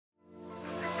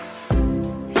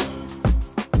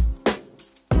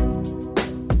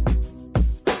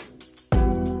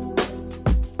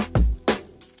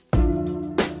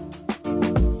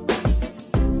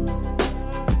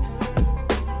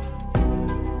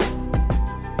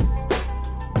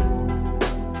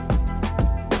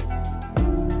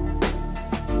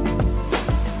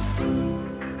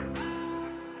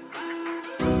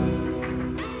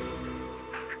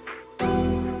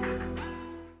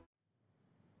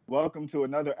Welcome to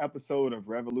another episode of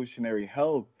Revolutionary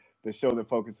Health, the show that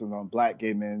focuses on Black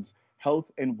gay men's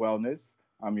health and wellness.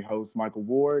 I'm your host, Michael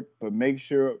Ward, but make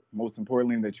sure, most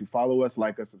importantly, that you follow us,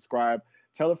 like us, subscribe,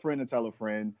 tell a friend and tell a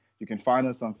friend. You can find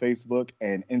us on Facebook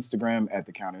and Instagram at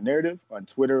The Counter Narrative. On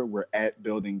Twitter, we're at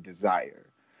Building Desire.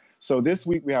 So this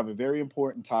week, we have a very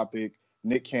important topic.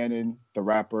 Nick Cannon, the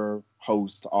rapper,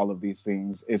 host, all of these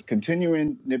things, is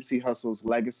continuing Nipsey Hussle's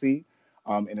legacy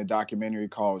in a documentary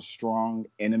called Strong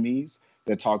Enemies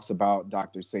that talks about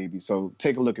Dr. Sebi. So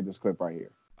take a look at this clip right here.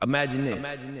 Imagine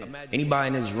this. Anybody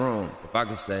in this room, if I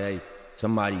could say, hey,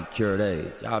 somebody cured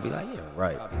AIDS, y'all be like, yeah,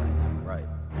 right.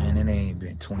 Man, it ain't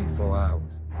been 24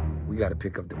 hours. We gotta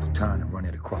pick up the baton and run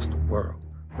it across the world.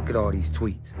 Look at all these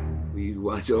tweets. Please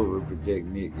watch over and protect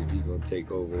Nick if he gonna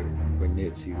take over where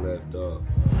Nipsey left off.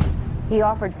 He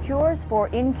offered cures for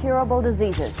incurable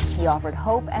diseases. He offered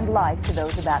hope and life to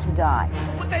those about to die.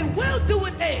 What they will do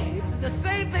with AIDS is the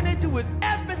same thing they do with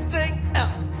everything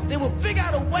else. They will figure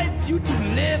out a way for you to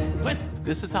live with.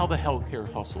 This is how the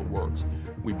healthcare hustle works.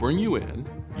 We bring you in,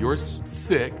 you're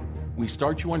sick, we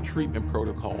start you on treatment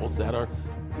protocols that are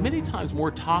many times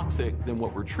more toxic than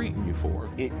what we're treating you for.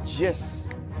 It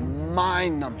just is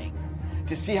mind-numbing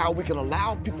to see how we can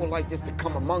allow people like this to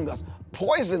come among us,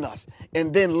 poison us,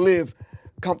 and then live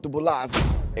comfortable lives.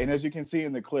 And as you can see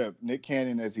in the clip, Nick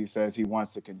Cannon, as he says, he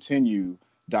wants to continue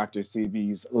Dr.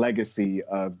 Sebi's legacy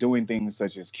of doing things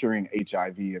such as curing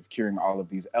HIV, of curing all of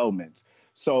these ailments.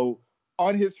 So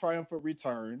on his triumphant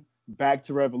return back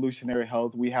to Revolutionary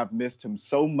Health, we have missed him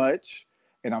so much,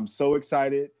 and I'm so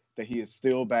excited that he is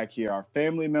still back here. Our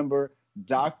family member,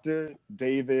 Dr.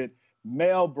 David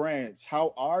Malebranche,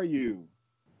 how are you?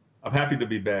 I'm happy to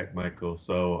be back, Michael.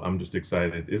 So I'm just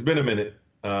excited. It's been a minute,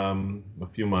 a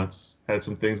few months. Had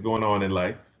some things going on in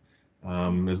life.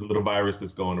 There's a little virus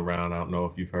that's going around. I don't know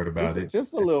if you've heard about it.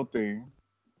 Just a little thing.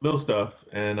 Little stuff.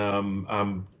 And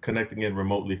I'm connecting in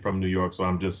remotely from New York. So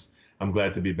I'm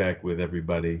glad to be back with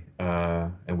everybody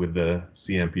and with the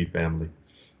CMP family.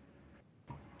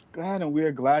 Glad, and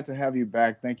we're glad to have you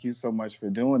back. Thank you so much for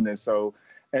doing this. So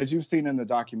as you've seen in the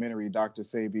documentary, Dr.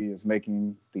 Sebi is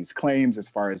making these claims as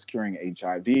far as curing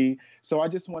HIV. So I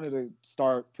just wanted to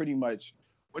start pretty much,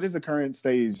 what is the current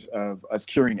stage of us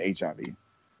curing HIV?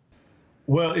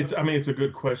 Well, it's a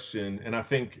good question. And I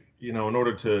think, in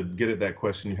order to get at that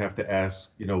question, you have to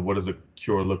ask, what does a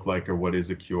cure look like, or what is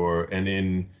a cure? And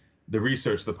in the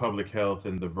research, the public health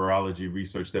and the virology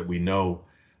research that we know,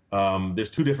 there's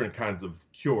two different kinds of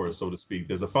cures, so to speak.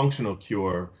 There's a functional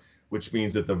cure, which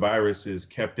means that the virus is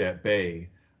kept at bay,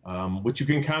 which you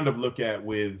can kind of look at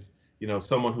with,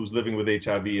 someone who's living with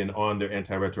HIV and on their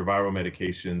antiretroviral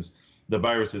medications. The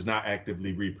virus is not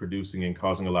actively reproducing and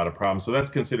causing a lot of problems. So that's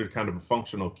considered kind of a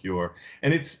functional cure.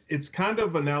 And it's kind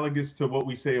of analogous to what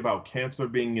we say about cancer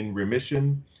being in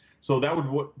remission. So that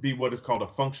would be what is called a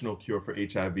functional cure for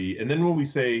HIV. And then when we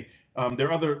say, there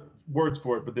are other words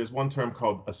for it, but there's one term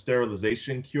called a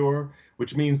sterilization cure,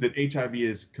 which means that HIV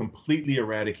is completely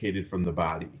eradicated from the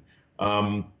body.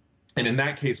 And in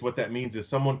that case, what that means is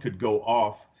someone could go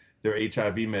off their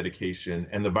HIV medication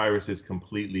and the virus is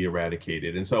completely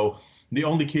eradicated. And so the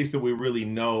only case that we really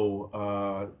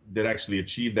know that actually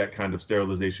achieved that kind of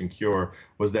sterilization cure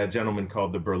was that gentleman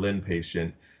called the Berlin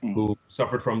patient who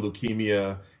suffered from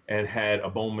leukemia and had a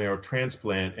bone marrow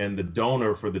transplant, and the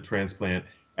donor for the transplant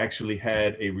actually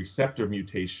had a receptor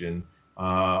mutation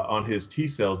on his T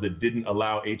cells that didn't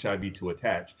allow HIV to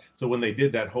attach. So when they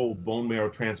did that whole bone marrow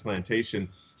transplantation,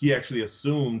 he actually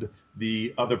assumed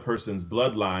the other person's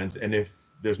bloodlines, and if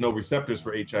there's no receptors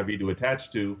for HIV to attach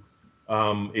to,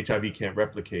 HIV can't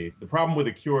replicate. The problem with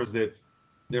a cure is that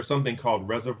there's something called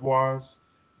reservoirs,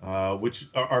 which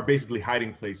are basically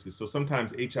hiding places. So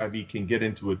sometimes HIV can get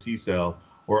into a T cell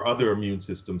or other immune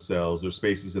system cells or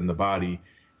spaces in the body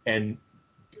and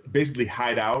basically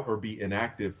hide out or be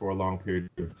inactive for a long period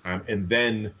of time, and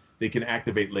then they can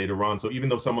activate later on. So even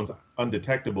though someone's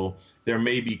undetectable, there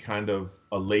may be kind of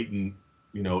a latent,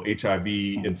 HIV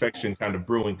infection kind of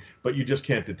brewing, but you just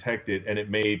can't detect it, and it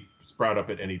may sprout up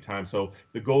at any time. So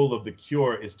the goal of the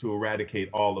cure is to eradicate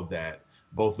all of that,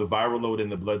 both the viral load in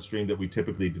the bloodstream that we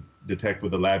typically detect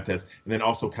with a lab test, and then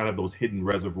also kind of those hidden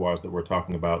reservoirs that we're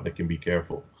talking about that can be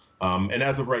careful. And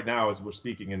as of right now, as we're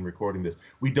speaking and recording this,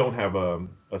 we don't have a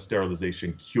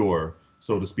sterilization cure,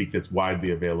 so to speak, that's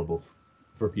widely available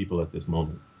for people at this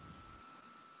moment.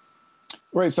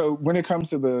 Right. So when it comes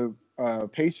to the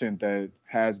patient that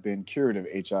has been cured of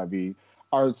HIV,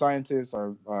 are scientists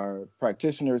or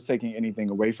practitioners taking anything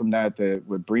away from that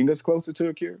would bring us closer to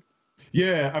a cure?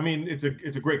 Yeah, it's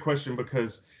a great question,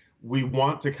 because we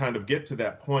want to kind of get to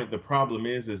that point. The problem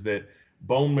is that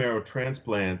bone marrow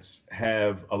transplants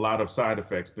have a lot of side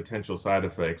effects, potential side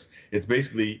effects. It's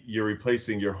basically you're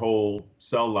replacing your whole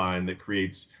cell line that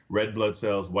creates red blood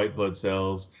cells, white blood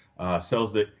cells,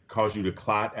 cells that cause you to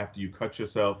clot after you cut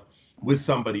yourself, with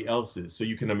somebody else's. So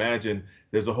you can imagine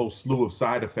there's a whole slew of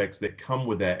side effects that come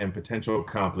with that and potential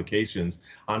complications.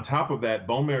 On top of that,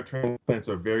 bone marrow transplants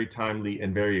are very timely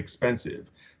and very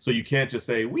expensive. So you can't just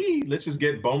say, let's just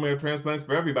get bone marrow transplants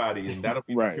for everybody and that'll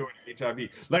be the cure to HIV.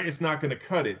 Like, it's not going to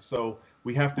cut it. So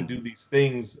we have to do these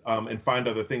things and find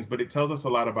other things. But it tells us a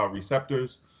lot about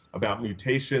receptors, about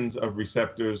mutations of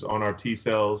receptors on our T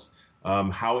cells,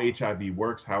 how HIV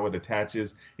works, how it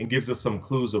attaches, and gives us some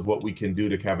clues of what we can do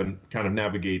to kind of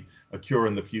navigate a cure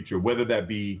in the future, whether that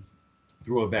be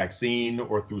through a vaccine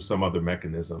or through some other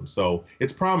mechanism. So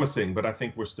it's promising, but I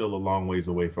think we're still a long ways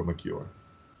away from a cure.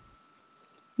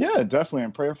 Yeah, definitely.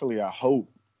 And prayerfully, I hope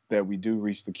that we do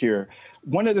reach the cure.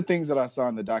 One of the things that I saw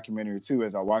in the documentary too,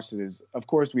 as I watched it, is, of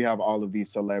course, we have all of these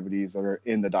celebrities that are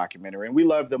in the documentary, and we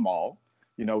love them all.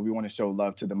 You know, we want to show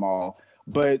love to them all.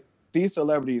 But these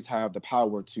celebrities have the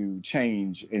power to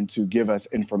change and to give us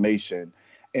information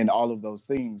and all of those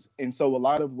things. And so a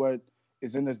lot of what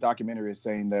is in this documentary is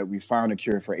saying that we found a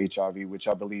cure for HIV, which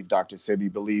I believe Dr.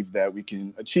 Sebi believed that we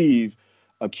can achieve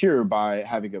a cure by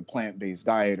having a plant-based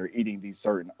diet or eating these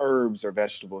certain herbs or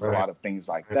vegetables, a lot of things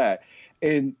like that.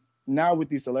 And now with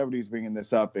these celebrities bringing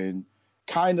this up and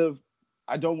kind of,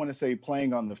 I don't want to say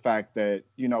playing on the fact that,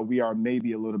 you know, we are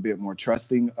maybe a little bit more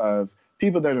trusting of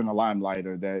people that are in the limelight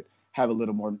or that have a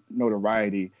little more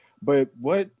notoriety. But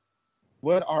what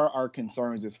are our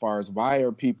concerns as far as why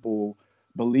are people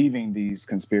believing these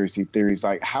conspiracy theories?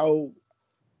 Like how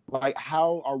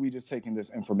are we just taking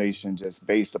this information just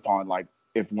based upon like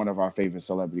if one of our favorite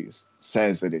celebrities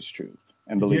says that it's true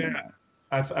and believing that?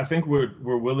 I think we're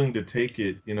willing to take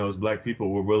it, you know, as Black people,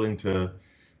 we're willing to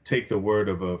take the word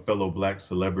of a fellow Black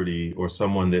celebrity or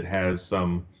someone that has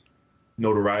some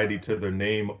notoriety to their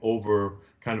name over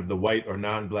kind of the white or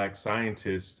non-Black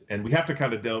scientist. And we have to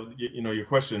kind of delve, you know, your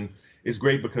question is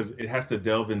great because it has to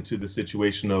delve into the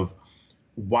situation of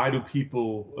why do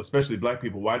people, especially Black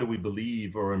people, why do we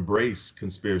believe or embrace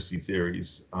conspiracy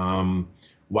theories?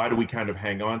 Why do we kind of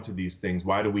hang on to these things?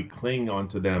 Why do we cling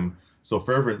onto them so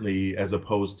fervently as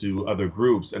opposed to other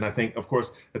groups? And I think, of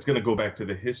course, it's going to go back to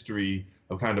the history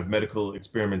of kind of medical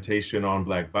experimentation on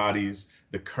Black bodies,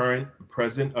 the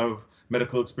present of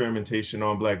medical experimentation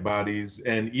on Black bodies,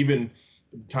 and even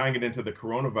tying it into the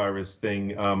coronavirus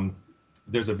thing.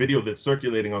 There's a video that's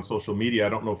circulating on social media, I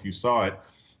don't know if you saw it,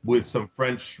 with some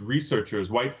French researchers,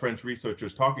 white French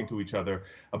researchers talking to each other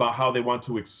about how they want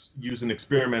to use an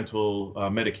experimental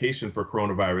medication for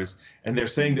coronavirus. And they're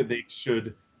saying that they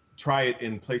should try it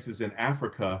in places in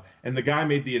Africa. And the guy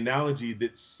made the analogy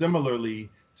that similarly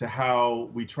to how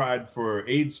we tried for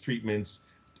AIDS treatments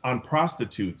on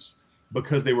prostitutes,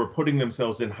 because they were putting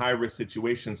themselves in high-risk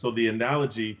situations. So the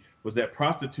analogy was that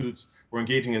prostitutes were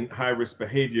engaging in high-risk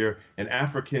behavior and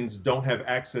Africans don't have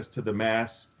access to the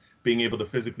masks, being able to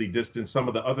physically distance, some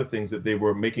of the other things that they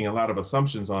were making a lot of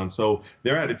assumptions on. So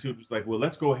their attitude was like, well,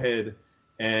 let's go ahead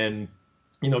and,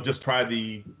 you know, just try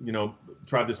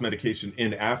this medication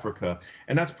in Africa.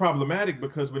 And that's problematic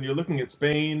because when you're looking at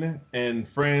Spain and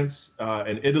France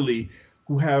and Italy,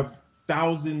 who have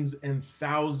thousands and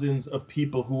thousands of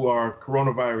people who are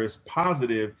coronavirus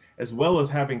positive, as well as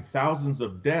having thousands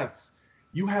of deaths,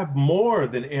 you have more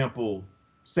than ample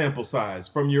sample size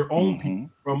from your own people,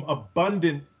 from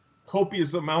abundant,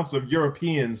 copious amounts of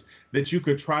Europeans that you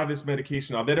could try this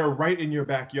medication on that are right in your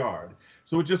backyard.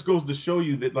 So it just goes to show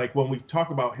you that, like, when we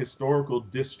talk about historical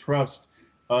distrust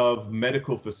of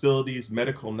medical facilities,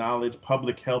 medical knowledge,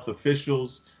 public health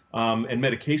officials, and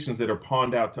medications that are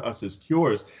pawned out to us as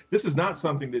cures, this is not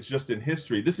something that's just in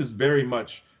history. This is very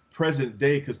much present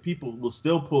day because people will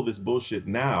still pull this bullshit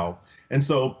now. And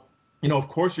so, you know, of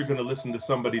course you're going to listen to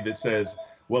somebody that says,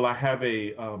 well, I have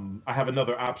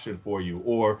another option for you,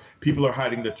 or people are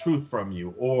hiding the truth from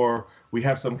you, or we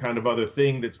have some kind of other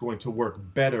thing that's going to work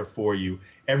better for you.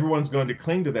 Everyone's going to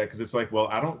cling to that because it's like, well,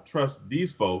 I don't trust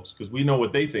these folks because we know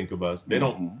what they think of us. They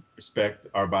don't respect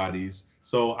our bodies.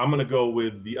 So I'm going to go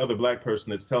with the other Black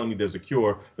person that's telling me there's a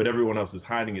cure, but everyone else is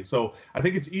hiding it. So I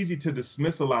think it's easy to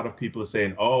dismiss a lot of people as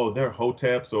saying, oh, they're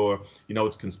hoteps, or, you know,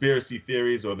 it's conspiracy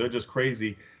theories, or they're just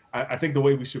crazy. I think the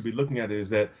way we should be looking at it is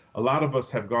that a lot of us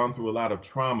have gone through a lot of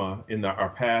trauma in our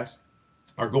past,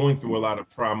 are going through a lot of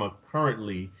trauma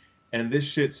currently, and this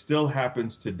shit still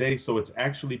happens today, so it's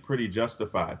actually pretty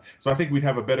justified. So I think we'd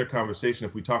have a better conversation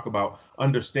if we talk about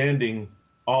understanding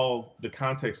all the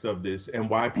context of this and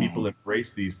why people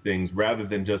embrace these things rather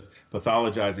than just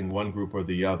pathologizing one group or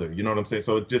the other. You know what I'm saying?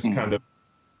 So it just kind of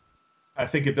I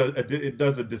think it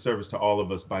does a disservice to all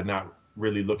of us by not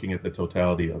really looking at the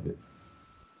totality of it.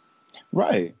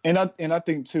 Right. And I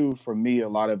think too, for me, a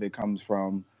lot of it comes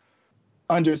from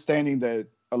understanding that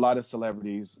a lot of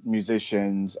celebrities,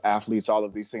 musicians, athletes, all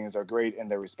of these things are great in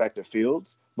their respective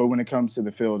fields. But when it comes to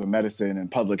the field of medicine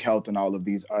and public health and all of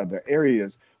these other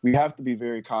areas, we have to be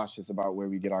very cautious about where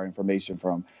we get our information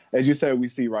from. As you said, we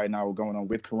see right now going on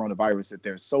with coronavirus that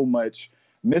there's so much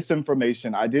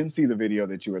misinformation. I didn't see the video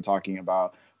that you were talking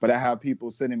about, but I have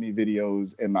people sending me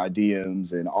videos in my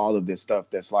DMs and all of this stuff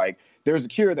that's like, there's a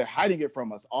cure, they're hiding it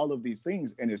from us, all of these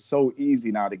things. And it's so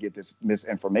easy now to get this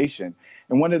misinformation.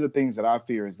 And one of the things that I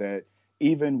fear is that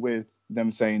even with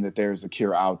them saying that there's a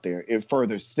cure out there, it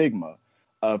furthers stigma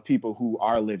of people who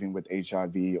are living with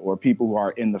HIV or people who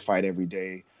are in the fight every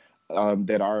day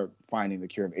that are finding the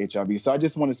cure of HIV. So I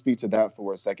just want to speak to that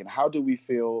for a second. How do we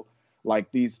feel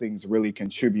like these things really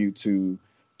contribute to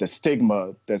the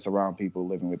stigma that's around people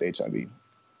living with HIV?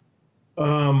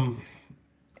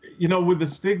 With the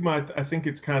stigma, I think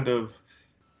it's kind of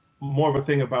more of a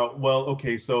thing about, well,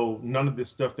 okay, so none of this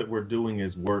stuff that we're doing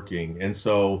is working. And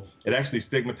so it actually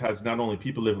stigmatizes not only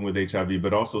people living with HIV,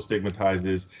 but also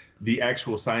stigmatizes the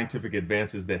actual scientific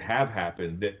advances that have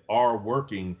happened, that are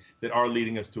working, that are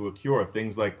leading us to a cure.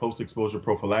 Things like post-exposure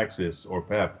prophylaxis, or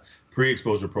PEP,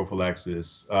 pre-exposure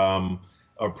prophylaxis,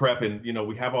 or PrEP. And,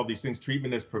 we have all these things,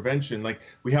 treatment as prevention, like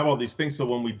we have all these things. So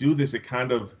when we do this, it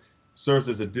kind of serves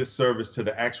as a disservice to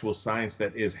the actual science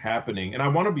that is happening. And I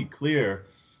want to be clear,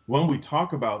 when we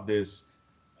talk about this,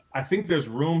 I think there's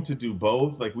room to do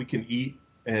both. Like we can eat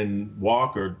and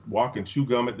walk, or walk and chew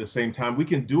gum at the same time. We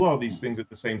can do all these things at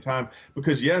the same time,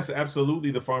 because yes, absolutely,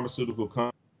 the pharmaceutical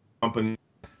company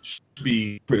should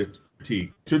be critiqued,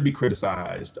 should be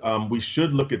criticized. We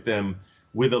should look at them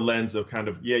with a lens of kind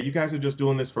of, yeah, you guys are just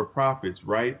doing this for profits,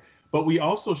 right? But we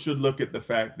also should look at the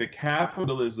fact that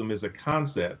capitalism is a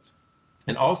concept,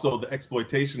 and also the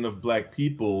exploitation of Black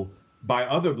people by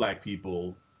other Black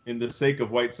people in the sake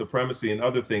of white supremacy and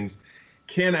other things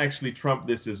can actually trump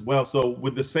this as well. So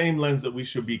with the same lens that we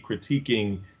should be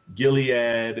critiquing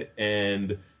Gilead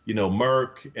and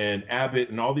Merck and Abbott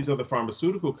and all these other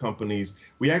pharmaceutical companies,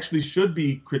 we actually should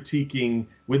be critiquing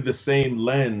with the same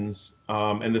lens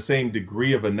and the same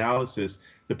degree of analysis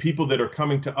the people that are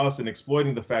coming to us and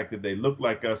exploiting the fact that they look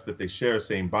like us, that they share a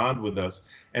same bond with us,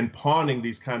 and pawning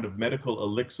these kind of medical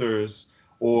elixirs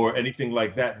or anything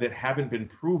like that that haven't been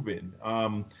proven.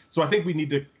 So I think we need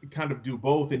to kind of do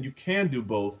both, and you can do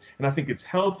both. And I think it's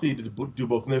healthy to do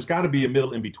both. And there's got to be a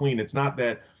middle in between. It's not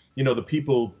that, the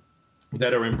people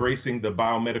that are embracing the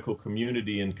biomedical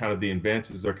community and kind of the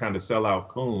advances are kind of sellout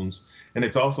coons. And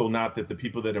it's also not that the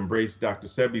people that embrace Dr.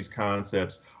 Sebi's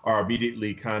concepts are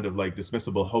immediately kind of like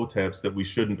dismissible hoteps that we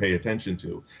shouldn't pay attention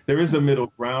to. There is a middle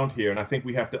ground here. And I think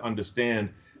we have to understand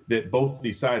that both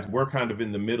these sides, we're kind of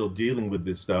in the middle dealing with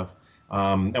this stuff.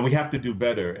 And we have to do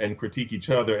better and critique each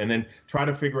other and then try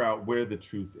to figure out where the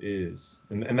truth is.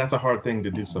 And that's a hard thing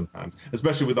to do sometimes,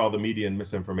 especially with all the media and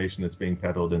misinformation that's being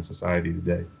peddled in society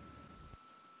today.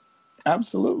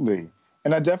 Absolutely.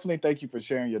 And I definitely thank you for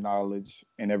sharing your knowledge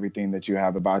and everything that you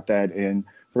have about that, and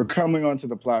for coming onto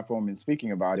the platform and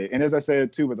speaking about it. And as I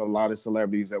said, too, with a lot of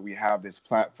celebrities that we have this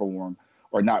platform,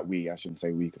 or not we, I shouldn't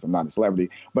say we because I'm not a celebrity,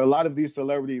 but a lot of these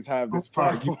celebrities have this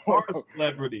platform. You are a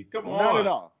celebrity. Come on. Not at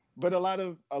all. But a lot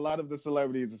of the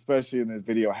celebrities, especially in this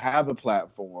video, have a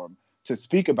platform to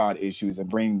speak about issues and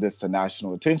bring this to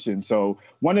national attention. So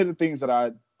one of the things that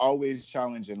I always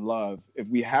challenge and love, if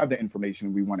we have the information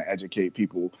and we want to educate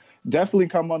people, definitely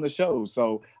come on the show.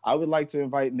 So I would like to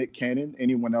invite Nick Cannon,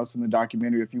 anyone else in the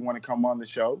documentary, if you want to come on the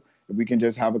show, if we can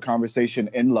just have a conversation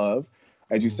in love.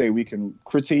 As you say, we can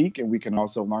critique and we can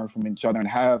also learn from each other and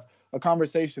have a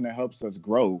conversation that helps us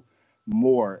grow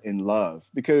more in love.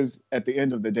 Because at the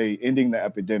end of the day, ending the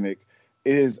epidemic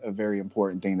is a very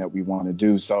important thing that we want to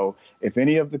do. So if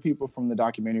any of the people from the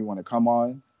documentary want to come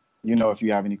on, if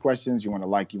you have any questions, you want to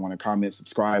like, you want to comment,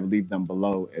 subscribe, leave them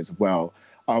below as well.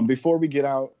 Before we get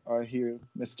out here,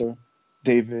 Mr.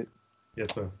 David.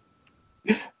 Yes, sir.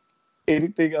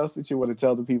 Anything else that you want to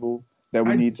tell the people that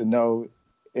we need to know?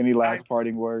 Any last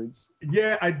parting words?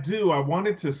 Yeah, I do. I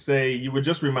wanted to say, you were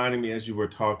just reminding me as you were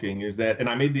talking, is that, and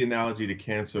I made the analogy to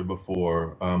cancer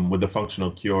before with the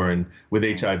functional cure and with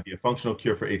HIV, a functional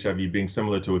cure for HIV being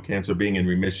similar to a cancer being in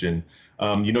remission.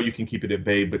 You can keep it at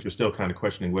bay, but you're still kind of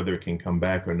questioning whether it can come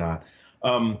back or not.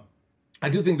 I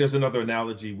do think there's another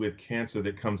analogy with cancer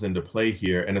that comes into play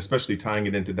here, and especially tying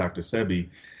it into Dr. Sebi,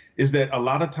 is that a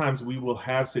lot of times we will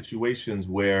have situations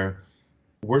where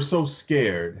we're so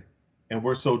scared and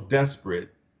we're so desperate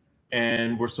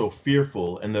and we're so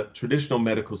fearful, and the traditional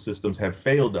medical systems have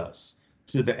failed us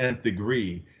to the nth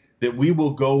degree that we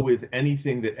will go with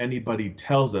anything that anybody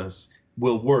tells us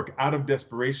will work out of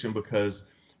desperation because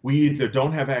we either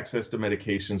don't have access to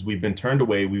medications, we've been turned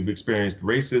away, we've experienced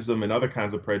racism and other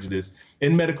kinds of prejudice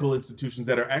in medical institutions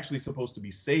that are actually supposed to be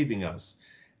saving us.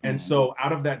 And so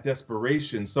out of that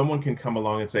desperation, someone can come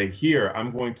along and say, here,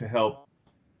 I'm going to help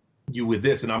you with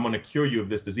this, and I'm going to cure you of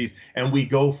this disease. And we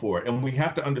go for it. And we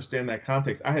have to understand that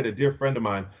context. I had a dear friend of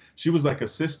mine. She was like a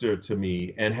sister to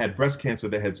me and had breast cancer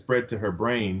that had spread to her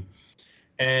brain.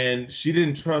 And she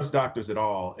didn't trust doctors at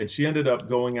all. And she ended up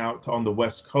going out on the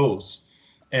West Coast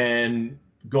and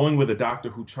going with a doctor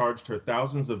who charged her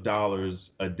thousands of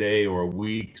dollars a day or a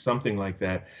week, something like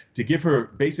that, to give her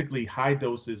basically high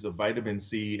doses of vitamin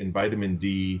C and vitamin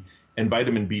D and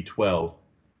vitamin B12.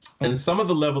 And some of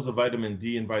the levels of vitamin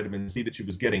D and vitamin C that she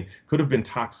was getting could have been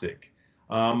toxic.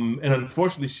 And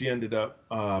unfortunately, she ended up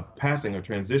passing or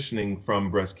transitioning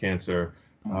from breast cancer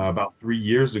about 3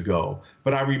 years ago.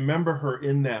 But I remember her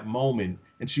in that moment,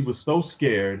 and she was so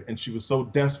scared and she was so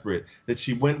desperate that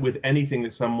she went with anything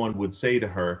that someone would say to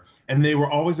her. And they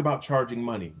were always about charging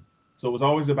money. So it was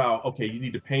always about, okay, you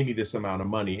need to pay me this amount of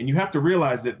money. And you have to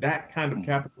realize that that kind of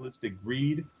capitalistic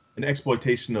greed and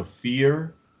exploitation of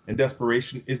fear and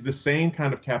desperation is the same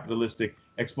kind of capitalistic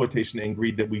exploitation and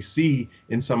greed that we see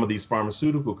in some of these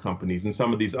pharmaceutical companies and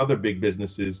some of these other big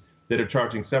businesses that are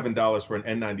charging $7 for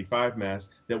an N95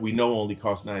 mask that we know only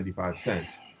costs 95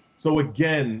 cents. So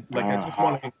again, like I just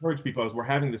want to encourage people as we're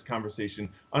having this conversation,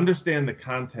 understand the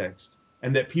context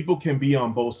and that people can be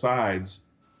on both sides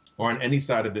or on any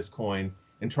side of this coin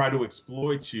and try to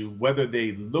exploit you, whether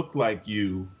they look like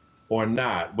you or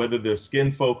not, whether they're skin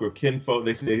folk or kinfolk.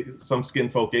 They say some skin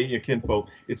folk ain't your kinfolk.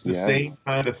 It's the same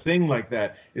kind of thing like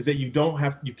that, is that you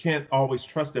can't always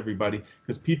trust everybody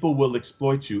because people will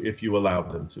exploit you if you allow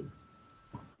them to.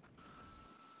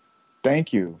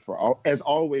 Thank you. As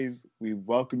always, we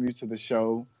welcome you to the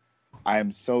show. I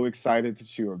am so excited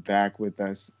that you are back with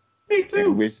us. Me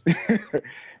too.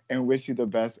 And wish you the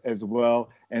best as well.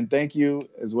 And thank you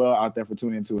as well out there for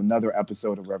tuning into another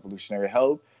episode of Revolutionary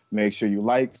Health. Make sure you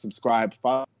like, subscribe,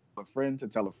 follow a friend to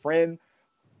tell a friend.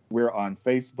 We're on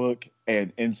Facebook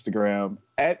and Instagram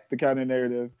at The Counter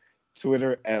Narrative,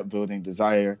 Twitter at Building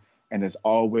Desire. And as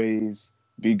always,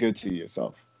 be good to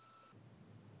yourself.